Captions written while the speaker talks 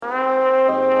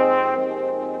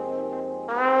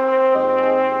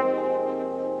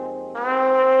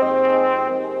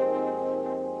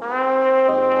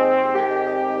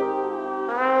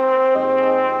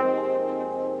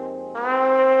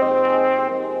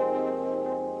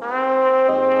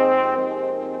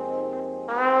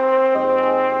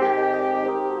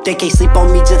They can't sleep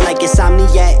on me just like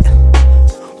insomniac.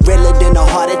 Realer than a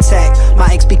heart attack. My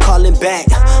ex be calling back.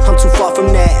 I'm too far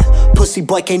from that. Pussy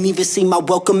boy can't even see my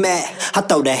welcome mat. I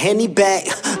throw the Henny back.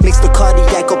 Mix the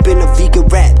cardiac up in a vegan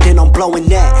rap. Then I'm blowing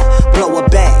that. Blow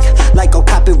it back like I'm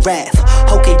copping rap.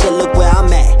 Okay, just look where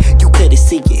I'm at. You couldn't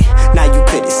see it. Now you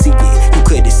couldn't see it. You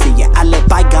couldn't see it. I let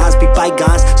bygones be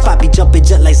bygones. Spot be jumping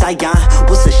just like Zion.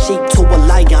 What's a sheep to a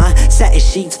lion? Satin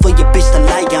sheets for your bitch to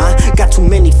lie on. Got too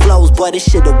many flows, boy, this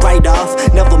shit'll write off.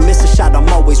 Never miss a shot, I'm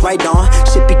always right on.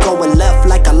 Shit be going left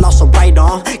like I lost a right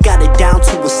arm. Got it down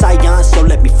to a science, so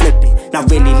let me flip it. Now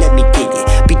really let me get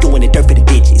it. Be doing it dirt for the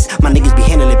digits. My niggas be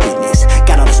handling business.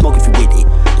 Got all the smoke if you with it.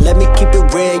 Let me keep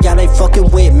it real, y'all ain't fucking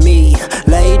with me.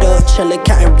 Laid up, chillin',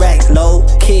 counting racks, low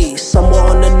key. Somewhere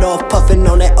on the north, puffin'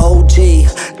 on that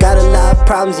OG. Got a lot of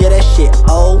problems, yeah, that shit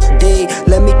OD.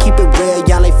 Let me keep it real,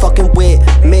 y'all ain't fucking with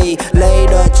me. Laid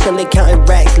up, chillin', counting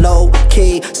racks, low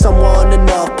key. Somewhere on the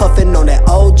north, puffin' on that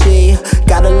OG.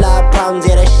 Got a lot of problems,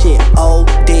 yeah, that shit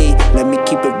OD. Let me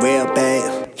keep it real,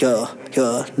 babe. Yeah,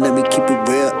 yeah, let me keep it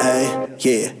real, ayy.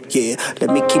 Yeah, yeah, let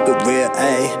me keep it real,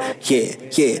 ayy. Yeah,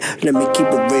 yeah, let me keep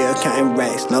it real, counting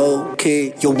racks, low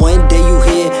key. Yo, one day you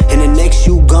here, and the next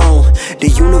you gone. The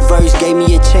universe gave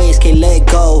me a chance, can't let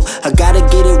go. I gotta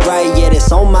get it right, yeah,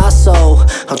 that's on my soul.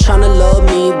 I'm tryna love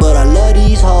me, but I love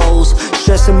these hoes.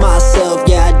 Stressing myself,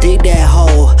 yeah, I dig that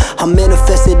hoe. I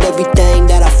manifested everything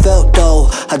that I felt though.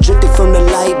 I drifted from the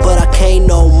light, but I can't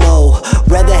no more.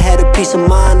 Rather had a peace of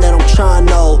mind that I'm trying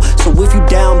know. So if you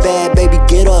down bad, baby,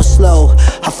 get up slow.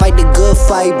 I fight the good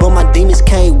fight, but my demons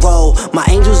can't roll. My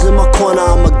angels in my corner,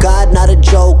 I'm a god, not a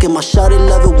joke. And my shawty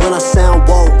love it when I sound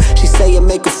woke. She say it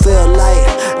make her feel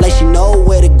like she know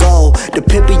where to go. The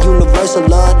pimpin' universal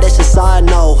love, that's just all I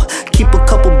know. Keep a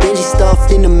couple Benji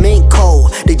stuffed in the mint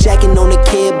coat. They jacking on the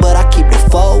kid, but I keep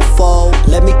it fo-fo.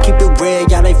 Let me keep it real,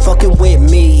 y'all ain't fucking with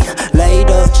me. Laid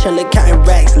up, chillin', counting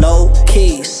racks, low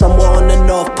key. Somewhere on the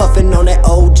north, puffin' on that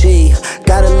OG.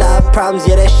 Got a lot of problems,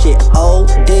 yeah, that shit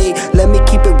OD. Let me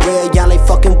keep it real, y'all ain't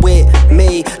fucking with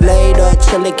me. Laid up,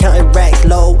 chillin', counting racks,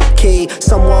 low key.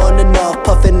 Somewhere on the north,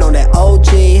 puffin' on that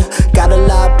OG. Got a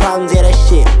lot of problems, yeah, that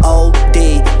shit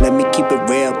OD. Let me keep it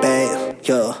real, babe.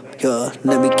 Yeah, yeah,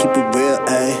 let me keep it real,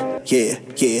 ayy. Yeah,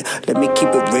 yeah, let me keep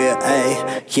it real, ayy.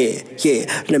 Yeah,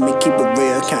 yeah, let me keep it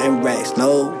real, counting racks,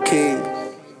 low key.